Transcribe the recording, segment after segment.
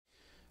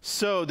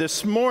So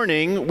this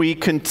morning, we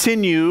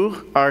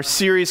continue our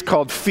series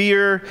called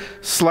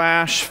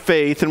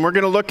Fear/Faith, and we're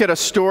going to look at a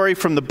story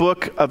from the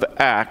book of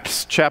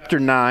Acts, chapter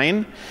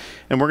 9,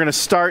 and we're going to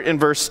start in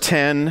verse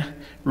 10,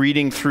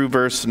 reading through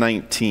verse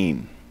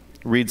 19.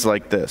 It reads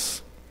like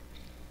this.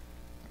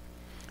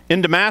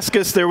 In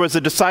Damascus, there was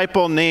a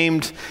disciple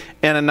named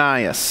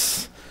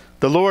Annanias.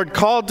 The Lord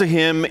called to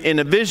him in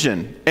a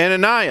vision,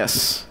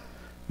 "Annanias."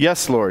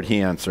 "Yes, Lord,"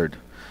 he answered.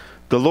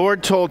 The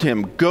Lord told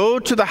him, "Go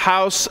to the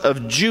house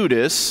of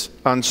Judas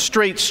on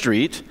Straight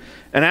Street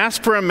and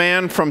ask for a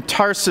man from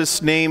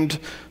Tarsus named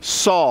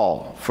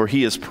Saul, for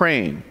he is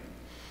praying.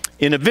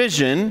 In a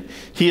vision,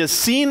 he has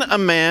seen a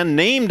man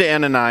named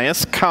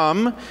Annanias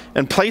come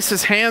and place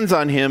his hands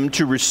on him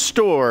to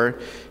restore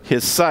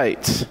his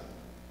sight."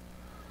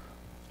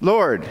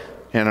 "Lord,"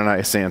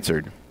 Annanias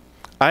answered,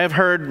 "I have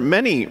heard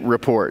many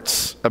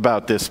reports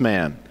about this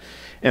man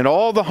and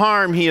all the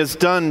harm he has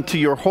done to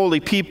your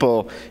holy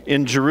people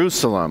in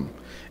Jerusalem.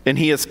 And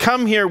he has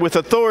come here with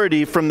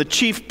authority from the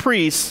chief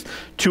priests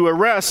to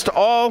arrest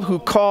all who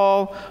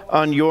call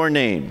on your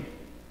name."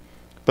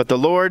 But the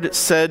Lord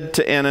said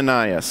to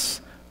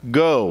Annanias,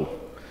 "Go,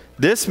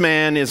 this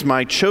man is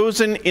my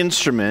chosen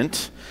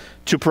instrument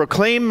to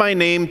proclaim my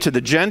name to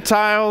the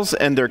Gentiles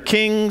and their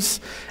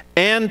kings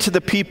and to the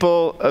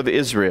people of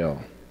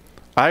Israel.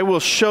 I will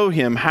show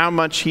him how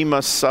much he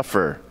must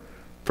suffer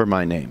for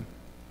my name."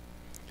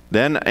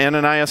 Then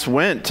Annanias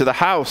went to the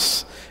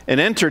house and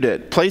entered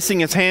it. Placing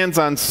his hands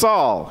on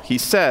Saul, he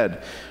said,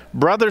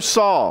 "Brother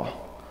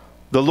Saul,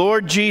 the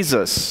Lord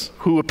Jesus,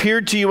 who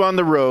appeared to you on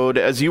the road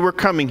as you were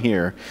coming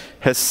here,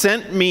 has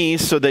sent me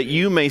so that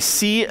you may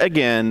see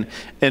again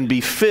and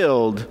be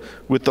filled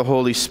with the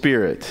Holy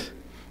Spirit."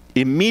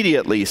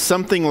 Immediately,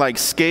 something like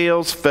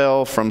scales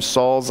fell from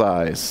Saul's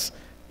eyes,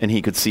 and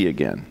he could see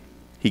again.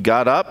 He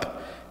got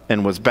up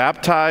and was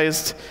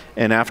baptized,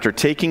 and after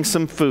taking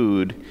some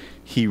food,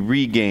 he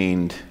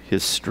regained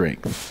his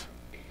strength.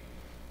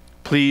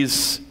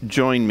 Please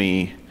join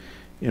me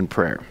in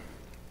prayer.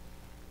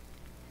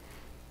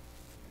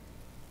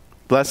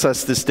 Bless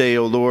us this day,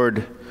 O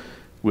Lord,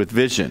 with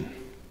vision.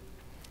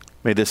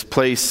 May this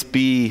place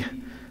be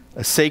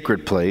a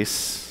sacred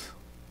place,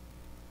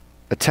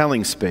 a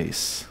telling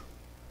space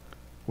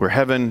where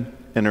heaven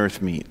and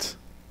earth meet.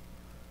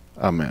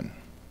 Amen.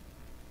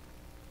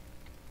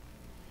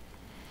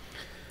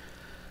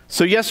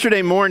 So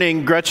yesterday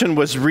morning, Gretchen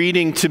was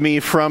reading to me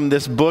from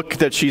this book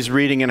that she's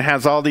reading and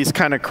has all these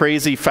kind of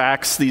crazy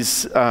facts,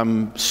 these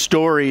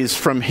stories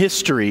from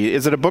history.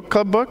 Is it a book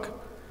club book?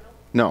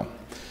 No.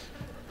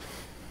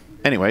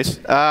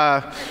 Anyways,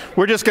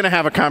 we're just going to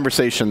have a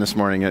conversation this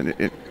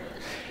morning.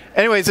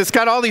 Anyways, it's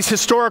got all these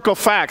historical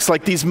facts,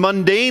 like these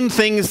mundane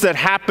things that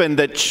happened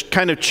that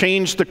kind of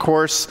changed the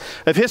course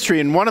of history.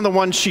 And one of the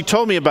ones she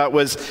told me about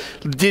was,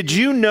 did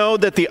you know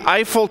that the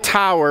Eiffel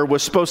Tower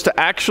was supposed to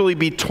actually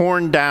be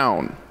torn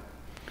down?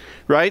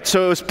 Right?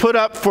 So it was put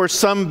up for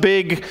some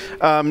big,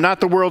 not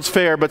the World's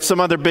Fair, but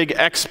some other big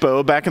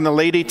expo back in the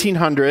late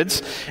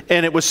 1800s,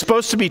 and it was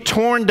supposed to be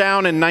torn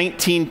down in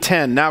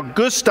 1910. Now,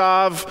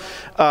 Gustav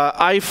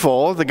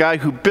Eiffel, the guy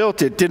who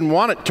built it, didn't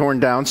want it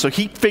torn down, so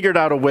he figured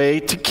out a way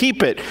to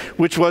keep it,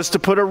 which was to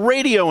put a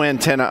radio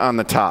antenna on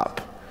the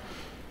top.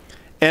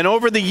 And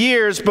over the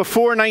years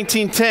before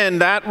 1910,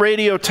 that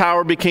radio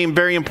tower became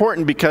very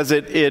important because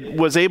it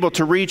was able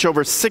to reach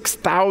over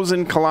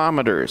 6,000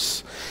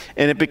 kilometers.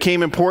 And it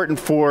became important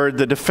for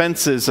the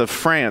defenses of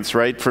France,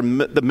 right, for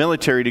the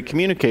military to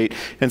communicate.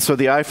 And so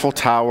the Eiffel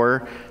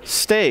Tower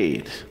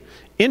stayed.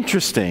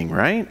 Interesting,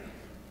 right?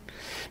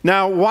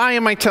 Now, why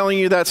am I telling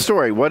you that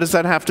story? What does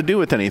that have to do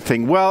with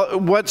anything? Well,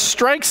 what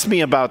strikes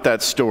me about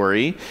that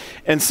story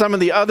and some of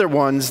the other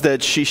ones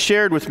that she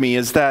shared with me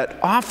is that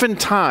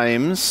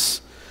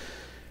oftentimes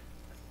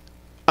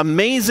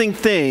amazing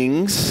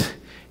things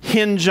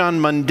hinge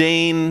on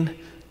mundane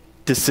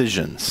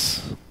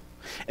decisions.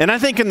 And I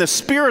think in the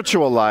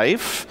spiritual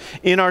life,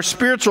 in our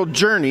spiritual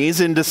journeys,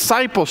 in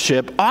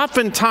discipleship,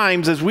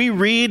 oftentimes as we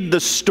read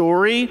the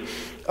story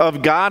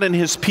of God and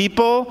his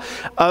people,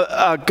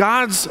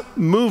 God's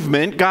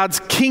movement, God's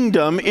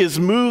kingdom is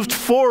moved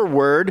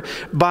forward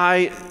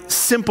by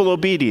simple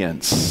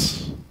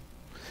obedience.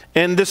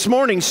 And this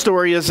morning's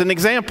story is an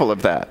example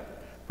of that,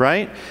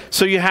 right?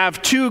 So you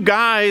have two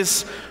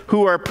guys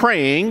who are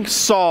praying,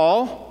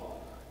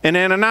 Saul and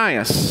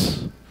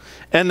Annanias,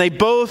 and they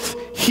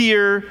both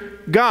hear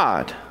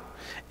God,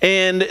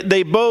 and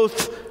they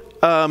both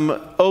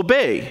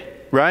obey,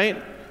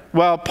 right?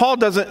 Well,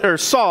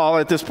 Saul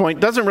at this point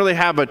doesn't really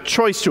have a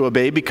choice to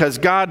obey because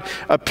God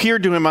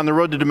appeared to him on the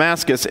road to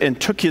Damascus and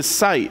took his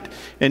sight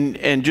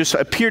and just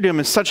appeared to him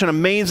in such an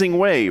amazing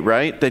way,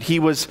 right? That he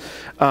was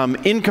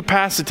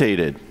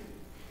incapacitated.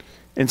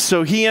 And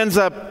so he ends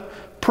up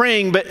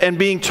praying and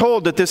being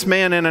told that this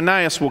man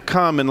Annanias will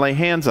come and lay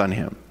hands on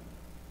him.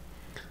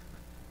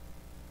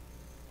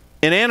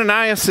 And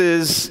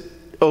Ananias's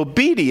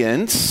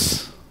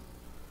obedience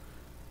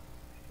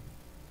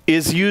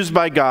is used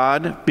by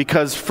God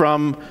because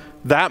from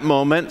that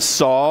moment,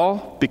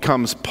 Saul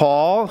becomes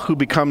Paul, who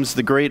becomes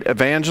the great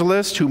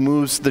evangelist, who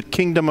moves the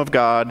kingdom of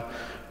God.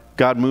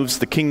 God moves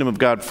the kingdom of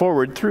God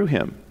forward through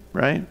him,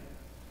 right?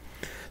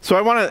 So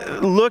I want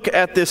to look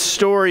at this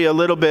story a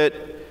little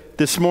bit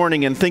this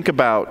morning and think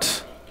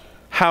about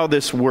how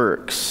this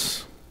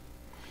works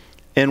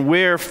and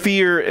where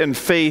fear and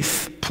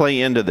faith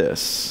play into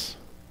this.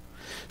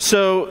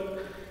 So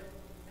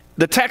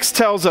the text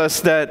tells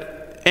us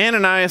that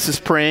Annanias is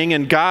praying,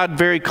 and God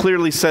very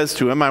clearly says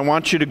to him, I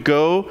want you to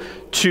go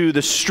to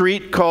the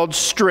street called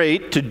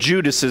Straight, to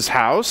Judas's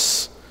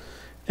house,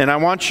 and I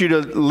want you to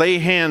lay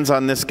hands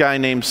on this guy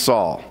named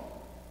Saul.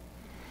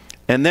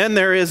 And then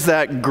there is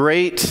that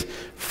great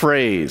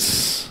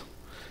phrase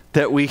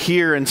that we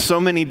hear in so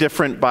many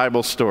different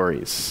Bible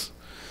stories,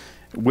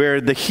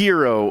 where the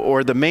hero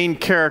or the main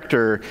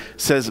character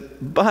says,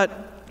 but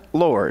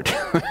Lord.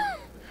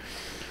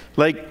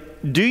 Like,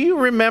 do you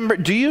remember,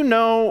 do you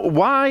know,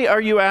 why are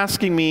you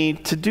asking me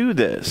to do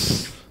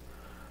this?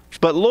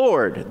 But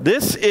Lord,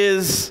 this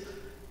is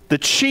the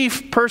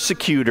chief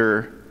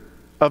persecutor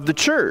of the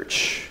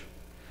church.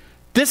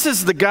 This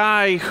is the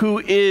guy who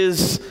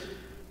is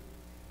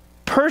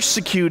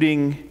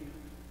persecuting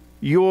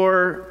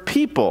your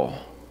people.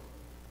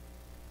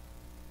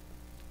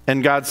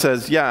 And God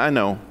says, yeah, I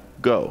know,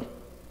 go.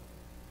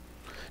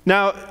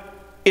 Now,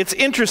 it's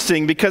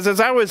interesting because as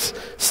I was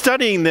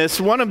studying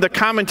this, one of the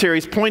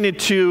commentaries pointed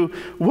to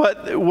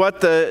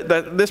what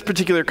this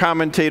particular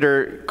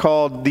commentator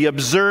called the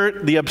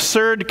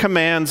absurd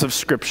commands of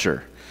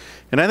Scripture.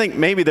 And I think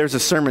maybe there's a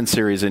sermon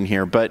series in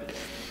here, but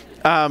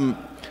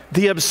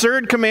the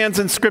absurd commands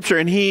in Scripture,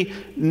 and he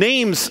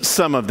names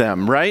some of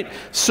them, right?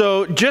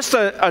 So just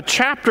a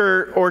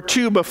chapter or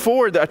two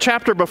before, a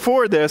chapter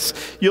before this,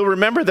 you'll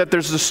remember that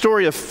there's the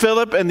story of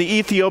Philip and the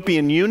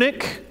Ethiopian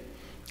eunuch,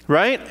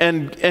 right?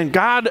 And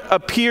God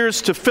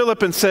appears to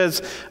Philip and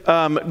says,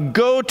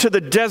 go to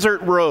the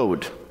desert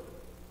road.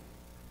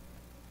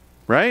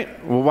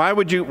 Right? Well, why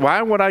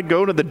would I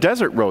go to the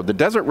desert road? The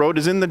desert road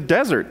is in the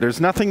desert. There's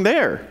nothing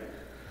there.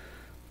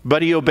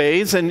 But he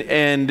obeys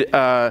and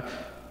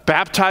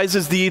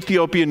baptizes the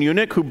Ethiopian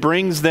eunuch, who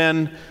brings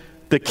then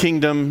the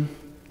kingdom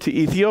to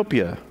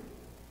Ethiopia.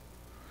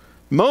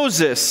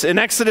 Moses in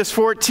Exodus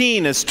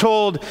 14 is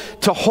told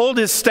to hold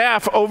his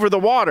staff over the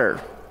water,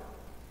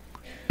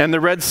 and the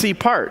Red Sea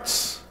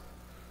parts,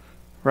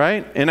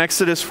 right? In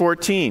Exodus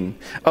 14.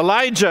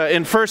 Elijah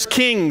in 1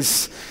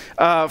 Kings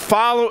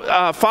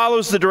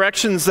follows the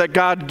directions that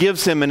God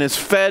gives him and is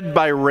fed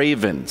by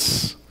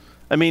ravens.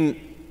 I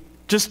mean,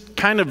 just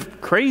kind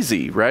of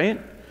crazy,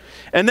 right?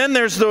 And then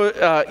there's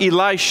the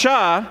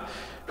Elisha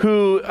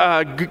who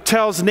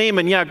tells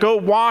Naaman, yeah, go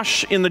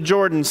wash in the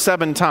Jordan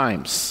 7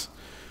 times.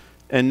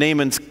 And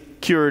Naaman's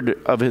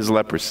cured of his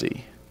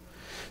leprosy.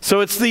 So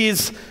it's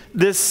these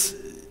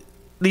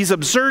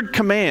absurd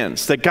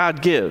commands that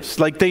God gives,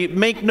 like they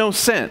make no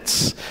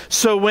sense.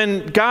 So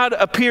when God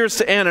appears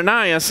to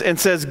Annanias and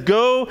says,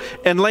 go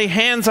and lay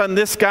hands on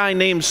this guy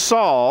named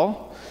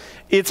Saul,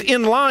 it's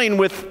in line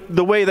with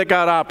the way that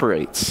God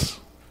operates,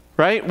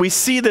 right? We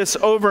see this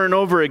over and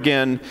over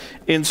again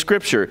in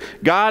Scripture.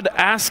 God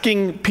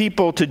asking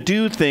people to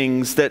do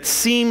things that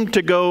seem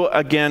to go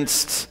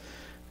against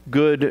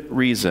good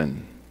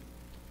reason.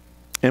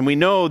 And we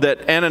know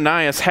that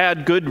Annanias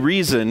had good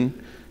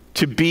reason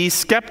to be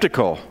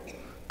skeptical,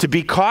 to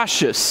be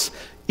cautious,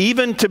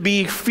 even to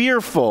be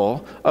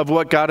fearful of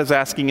what God is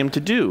asking him to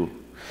do.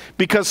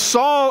 Because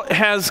Saul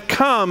has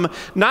come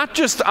not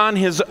just on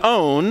his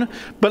own,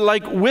 but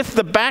like with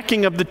the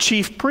backing of the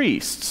chief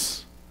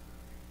priests.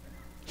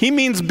 He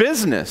means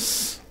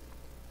business.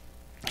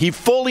 He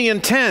fully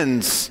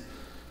intends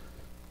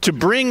to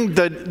bring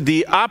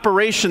the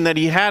operation that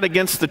he had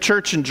against the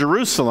church in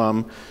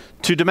Jerusalem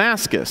to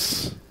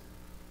Damascus.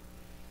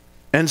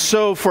 And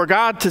so for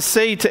God to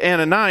say to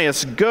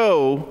Annanias,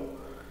 go,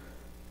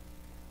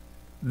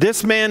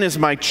 this man is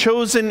my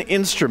chosen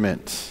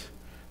instrument,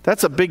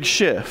 that's a big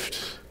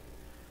shift.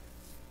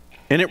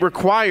 And it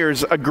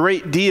requires a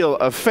great deal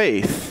of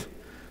faith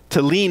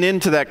to lean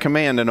into that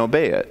command and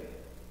obey it.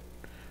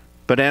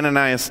 But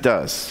Annanias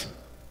does.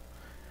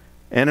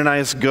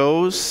 Annanias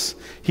goes,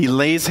 he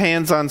lays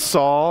hands on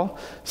Saul,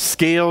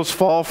 scales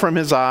fall from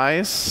his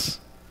eyes,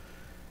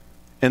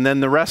 and then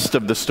the rest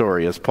of the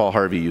story, as Paul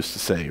Harvey used to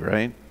say,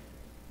 right?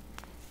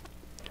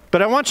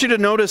 But I want you to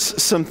notice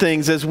some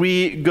things as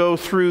we go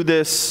through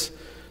this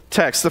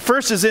text. The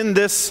first is in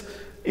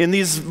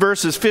these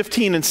verses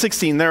 15 and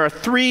 16. There are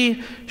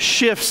 3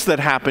 shifts that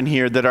happen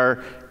here that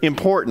are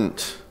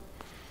important.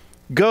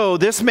 Go,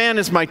 this man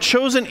is my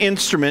chosen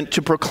instrument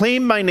to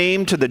proclaim my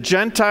name to the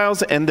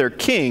Gentiles and their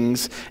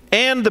kings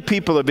and the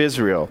people of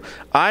Israel.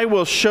 I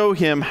will show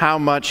him how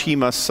much he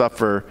must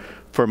suffer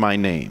for my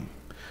name.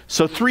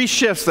 So 3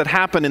 shifts that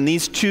happen in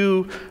these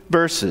 2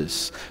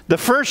 verses. The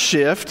first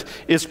shift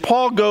is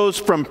Paul goes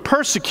from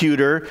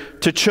persecutor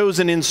to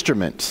chosen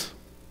instrument.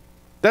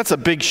 That's a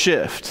big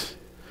shift.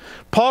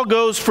 Paul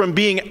goes from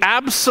being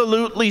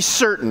absolutely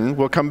certain,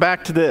 we'll come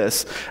back to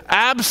this,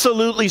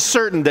 absolutely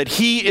certain that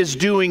he is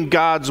doing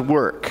God's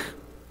work.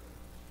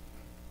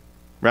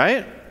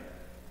 right?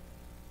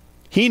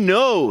 He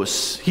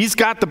knows. He's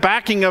got the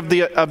backing of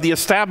the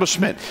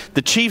establishment.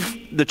 The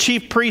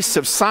chief priests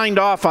have signed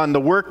off on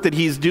the work that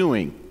he's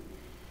doing.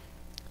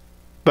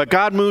 But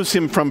God moves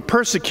him from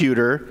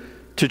persecutor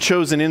to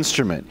chosen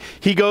instrument.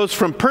 He goes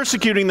from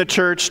persecuting the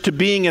church to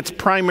being its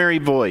primary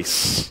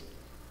voice,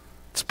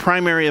 its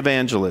primary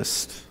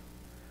evangelist.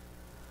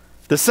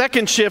 The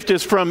second shift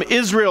is from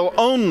Israel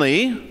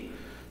only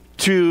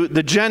to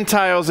the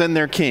Gentiles and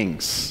their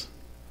kings.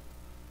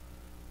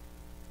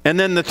 And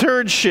then the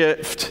third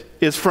shift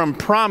is from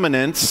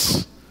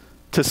prominence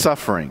to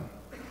suffering.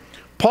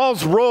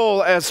 Paul's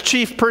role as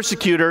chief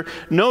persecutor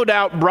no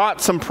doubt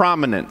brought some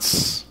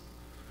prominence.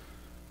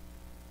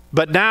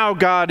 But now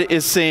God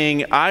is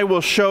saying, I will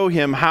show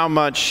him how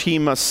much he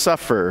must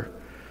suffer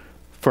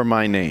for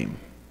my name.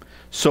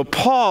 So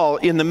Paul,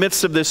 in the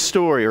midst of this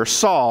story, or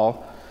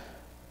Saul,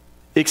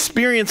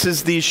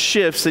 experiences these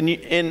shifts,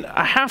 and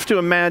I have to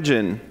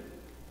imagine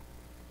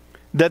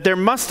that there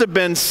must have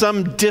been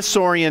some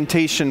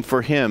disorientation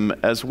for him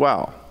as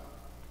well,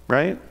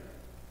 right?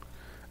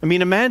 I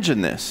mean,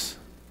 imagine this.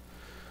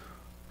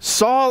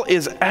 Saul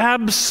is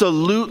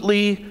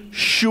absolutely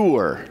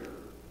sure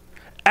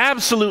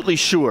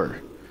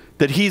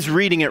that he's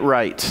reading it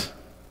right.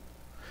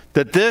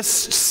 That this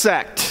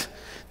sect,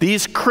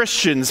 these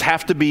Christians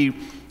have to be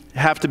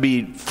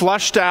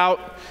flushed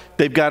out.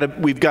 We've got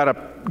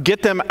to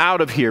get them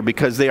out of here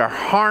because they are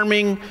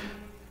harming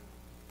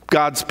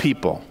God's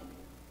people.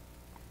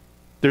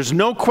 There's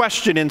no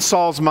question in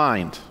Saul's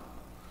mind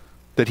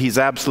that he's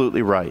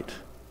absolutely right.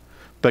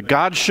 But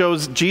God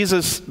shows,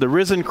 Jesus, the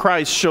risen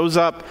Christ, shows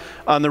up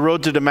on the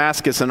road to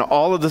Damascus, and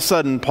all of a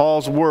sudden,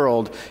 Paul's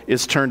world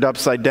is turned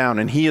upside down,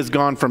 and he has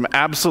gone from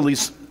absolutely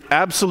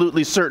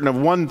certain of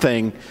one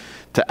thing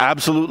to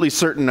absolutely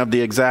certain of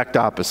the exact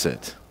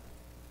opposite.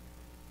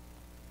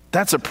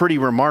 That's a pretty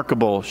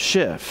remarkable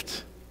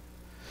shift.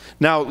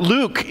 Now,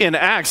 Luke in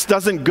Acts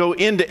doesn't go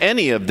into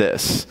any of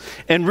this.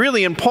 And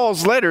really, in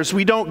Paul's letters,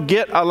 we don't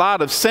get a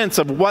lot of sense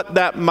of what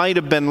that might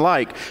have been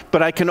like.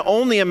 But I can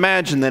only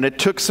imagine that it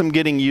took some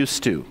getting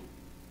used to.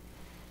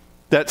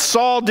 That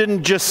Saul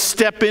didn't just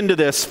step into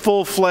this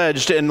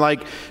full-fledged and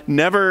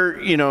never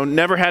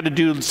had to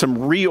do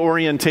some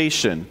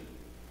reorientation.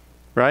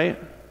 Right?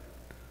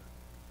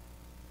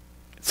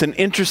 It's an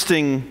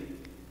interesting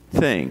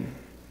thing.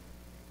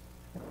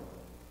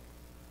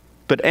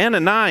 But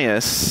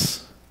Annanias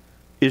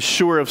is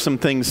sure of some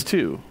things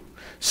too.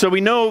 So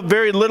we know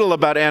very little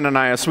about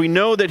Annanias. We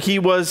know that he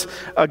was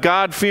a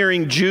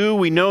God-fearing Jew.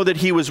 We know that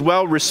he was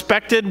well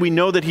respected. We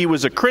know that he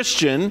was a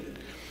Christian.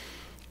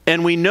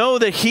 And we know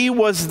that he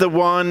was the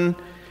one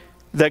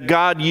that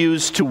God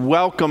used to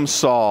welcome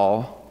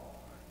Saul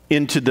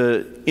into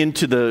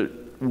the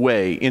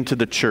way, into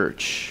the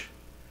church.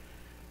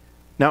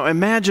 Now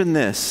imagine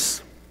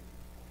this.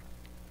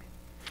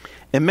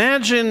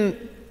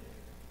 Imagine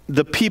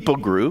the people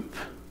group.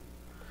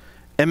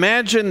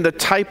 Imagine the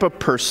type of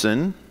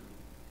person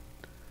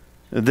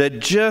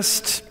that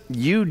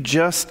you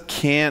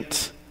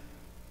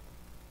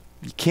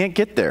can't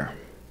get there.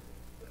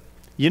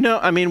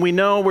 We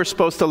know we're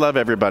supposed to love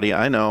everybody,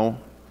 I know.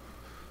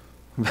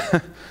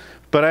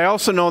 But I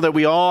also know that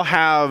we all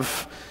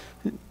have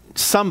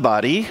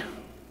somebody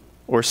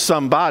or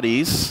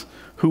somebodies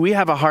who we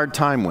have a hard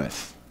time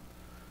with.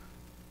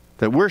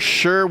 That we're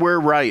sure we're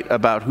right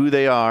about who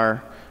they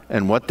are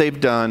and what they've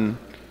done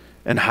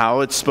and how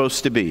it's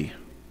supposed to be.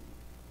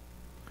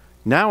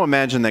 Now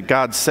imagine that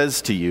God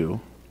says to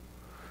you,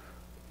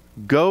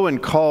 go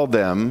and call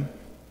them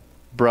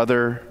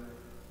brother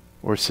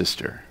or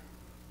sister.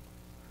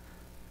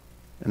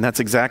 And that's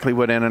exactly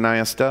what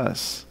Annanias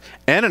does.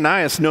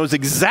 Annanias knows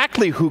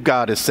exactly who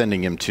God is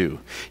sending him to.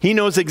 He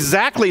knows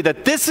exactly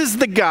that this is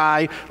the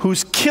guy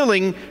who's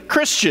killing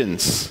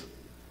Christians.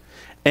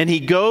 And he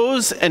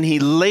goes and he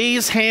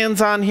lays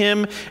hands on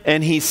him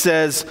and he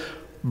says,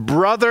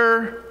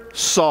 Brother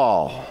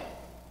Saul.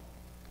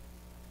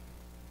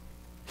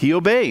 He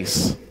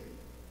obeys.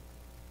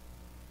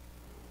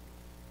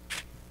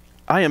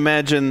 I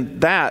imagine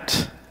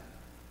that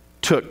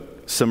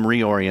took some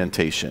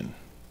reorientation.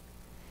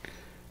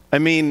 I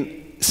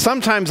mean,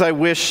 sometimes I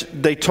wish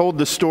they told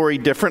the story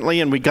differently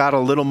and we got a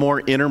little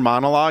more inner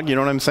monologue, you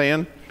know what I'm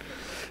saying?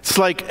 It's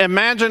like,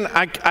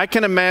 I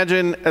can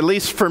imagine, at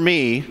least for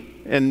me,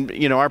 and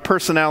our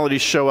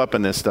personalities show up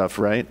in this stuff,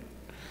 right?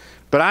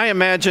 But I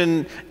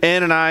imagine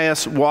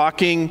Annanias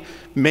walking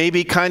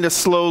maybe kind of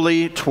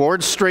slowly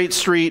towards Straight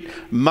Street,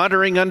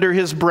 muttering under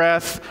his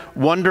breath,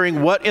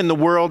 wondering what in the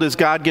world is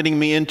God getting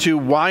me into?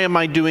 Why am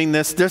I doing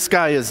this? This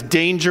guy is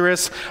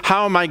dangerous.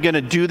 How am I going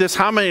to do this?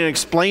 How am I going to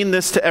explain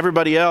this to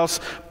everybody else?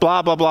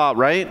 Blah, blah, blah,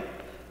 right?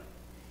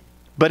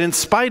 But in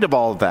spite of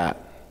all of that,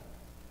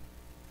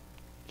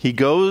 he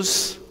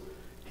goes,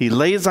 he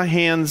lays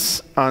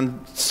hands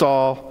on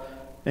Saul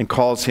and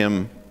calls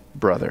him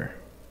brother.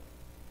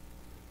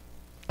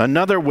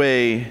 Another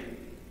way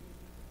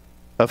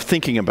of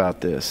thinking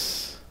about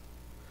this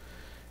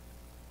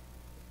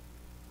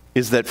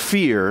is that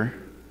fear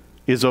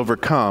is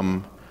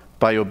overcome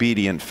by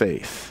obedient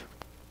faith.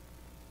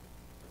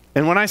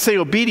 And when I say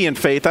obedient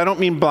faith, I don't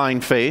mean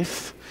blind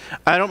faith.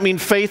 I don't mean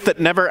faith that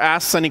never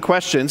asks any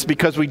questions,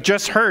 because we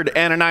just heard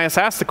Annanias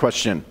ask the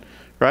question,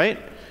 right?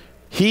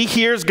 He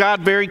hears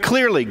God very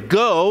clearly.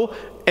 Go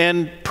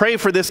and pray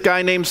for this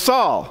guy named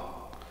Saul.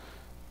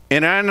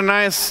 And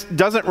Annanias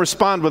doesn't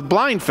respond with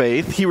blind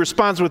faith. He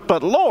responds with,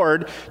 but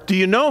Lord, do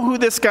you know who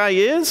this guy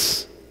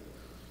is?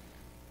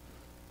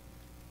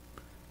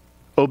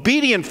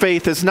 Obedient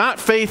faith is not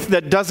faith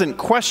that doesn't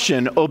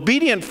question.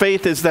 Obedient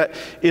faith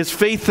is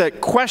faith that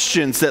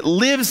questions, that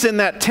lives in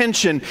that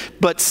tension,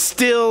 but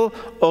still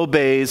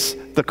obeys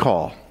the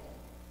call.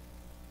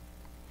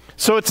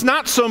 So it's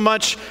not so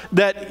much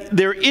that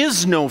there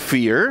is no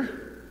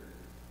fear.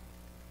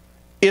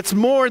 It's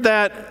more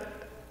that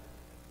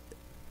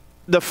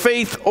the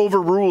faith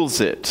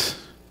overrules it.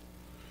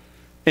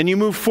 And you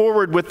move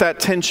forward with that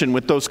tension,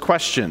 with those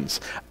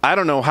questions. I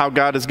don't know how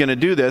God is going to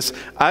do this.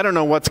 I don't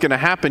know what's going to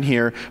happen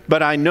here.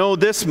 But I know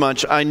this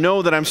much. I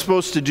know that I'm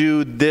supposed to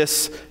do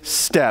this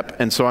step.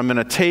 And so I'm going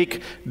to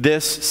take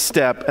this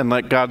step and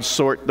let God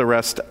sort the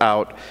rest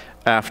out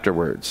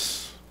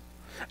afterwards.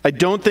 I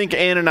don't think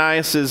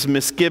Ananias'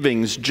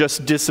 misgivings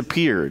just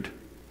disappeared.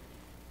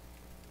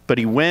 But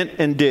he went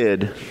and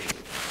did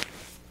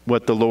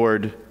what the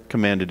Lord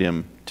commanded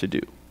him to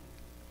do.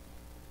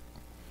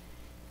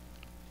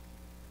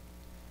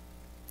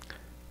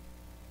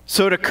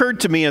 So it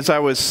occurred to me as I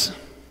was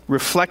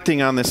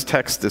reflecting on this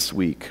text this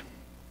week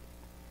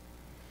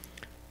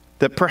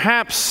that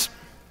perhaps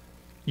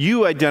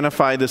you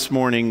identify this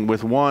morning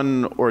with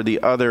one or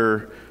the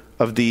other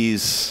of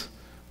these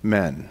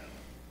men.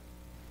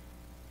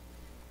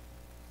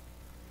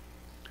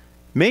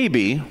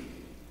 Maybe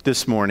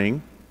this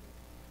morning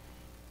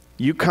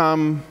you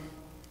come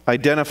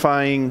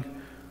identifying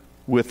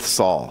with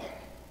Saul.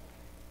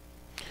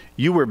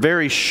 You were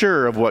very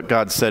sure of what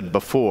God said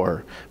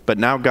before, but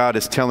now God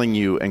is telling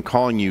you and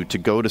calling you to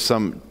go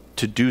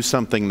to do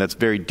something that's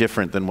very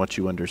different than what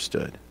you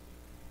understood.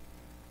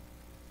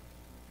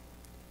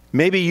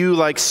 Maybe you,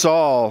 like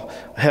Saul,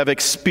 have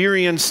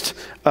experienced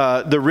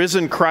the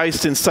risen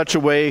Christ in such a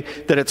way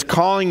that it's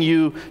calling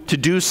you to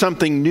do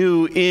something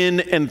new in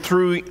and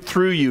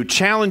through you,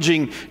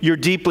 challenging your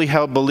deeply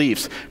held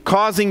beliefs,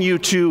 causing you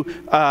to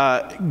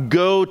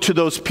go to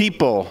those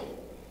people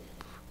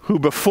who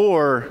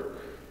before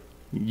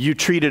you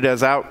treated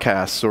as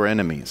outcasts or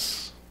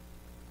enemies.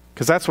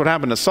 Because that's what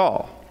happened to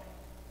Saul.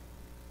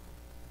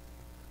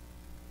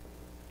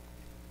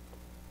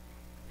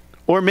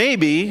 Or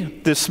maybe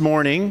this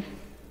morning,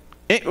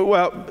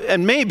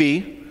 and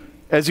maybe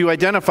as you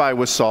identify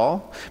with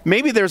Saul,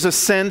 maybe there's a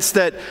sense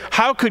that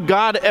how could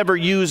God ever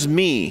use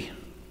me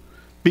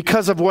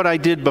because of what I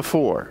did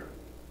before?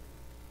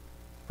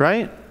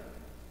 Right?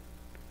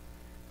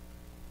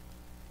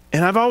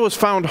 And I've always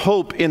found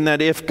hope in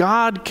that if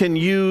God can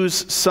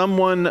use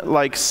someone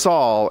like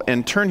Saul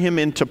and turn him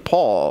into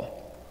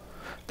Paul,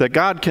 that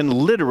God can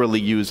literally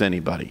use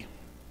anybody.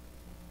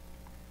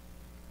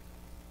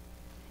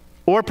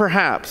 Or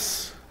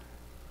perhaps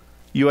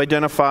you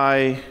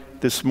identify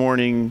this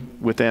morning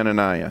with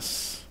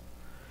Annanias.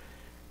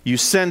 You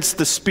sense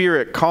the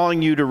Spirit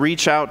calling you to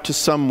reach out to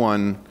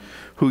someone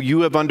who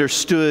you have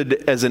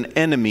understood as an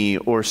enemy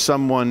or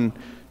someone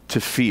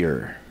to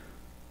fear.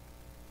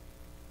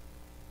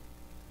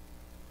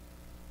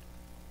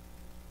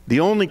 The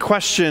only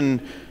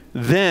question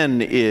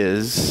then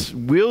is,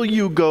 will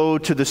you go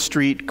to the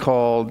street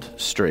called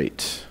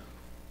straight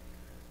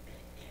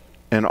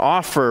and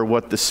offer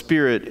what the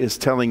Spirit is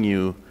telling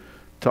you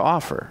to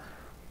offer?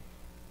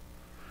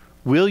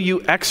 Will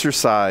you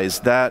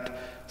exercise that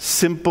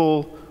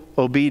simple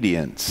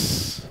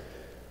obedience,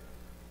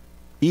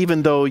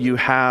 even though you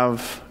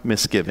have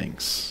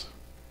misgivings?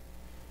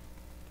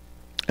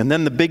 And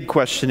then the big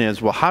question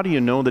is, well, how do you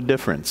know the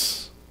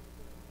difference?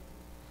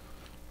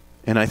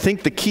 And I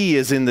think the key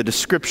is in the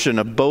description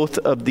of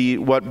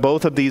what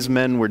both of these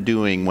men were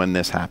doing when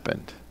this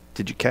happened.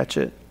 Did you catch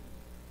it?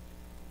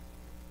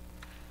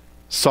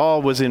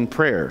 Saul was in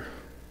prayer,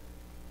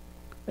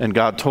 and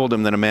God told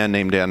him that a man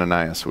named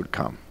Annanias would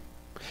come.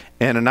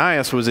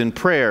 Annanias was in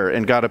prayer,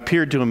 and God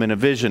appeared to him in a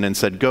vision and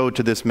said, go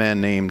to this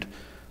man named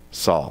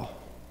Saul.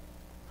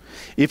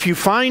 If you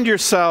find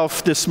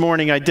yourself this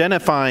morning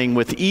identifying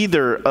with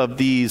either of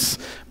these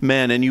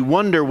men and you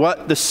wonder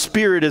what the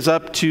Spirit is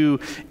up to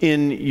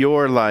in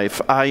your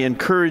life, I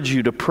encourage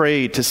you to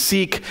pray, to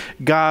seek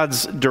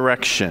God's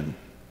direction.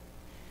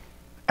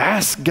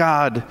 Ask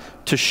God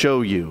to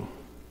show you.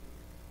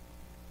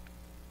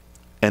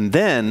 And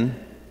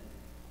then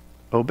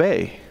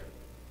obey.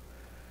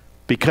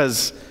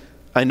 Because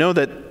I know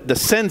that the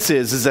sense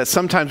is that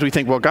sometimes we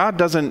think, well, God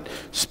doesn't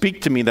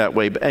speak to me that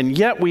way. And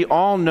yet we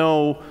all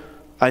know,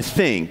 I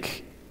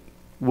think,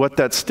 what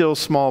that still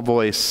small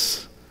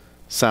voice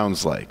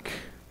sounds like,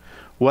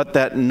 what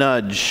that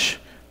nudge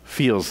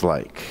feels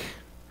like,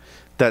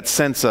 that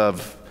sense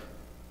of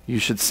you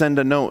should send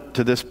a note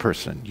to this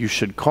person, you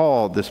should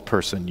call this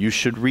person, you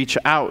should reach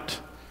out,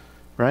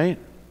 right?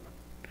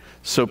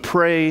 So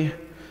pray,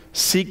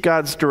 seek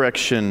God's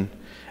direction,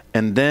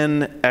 and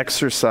then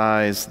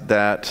exercise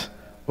that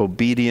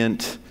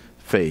obedient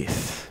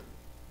faith,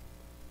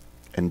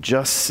 and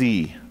just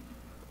see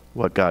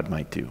what God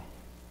might do.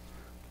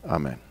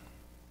 Amen.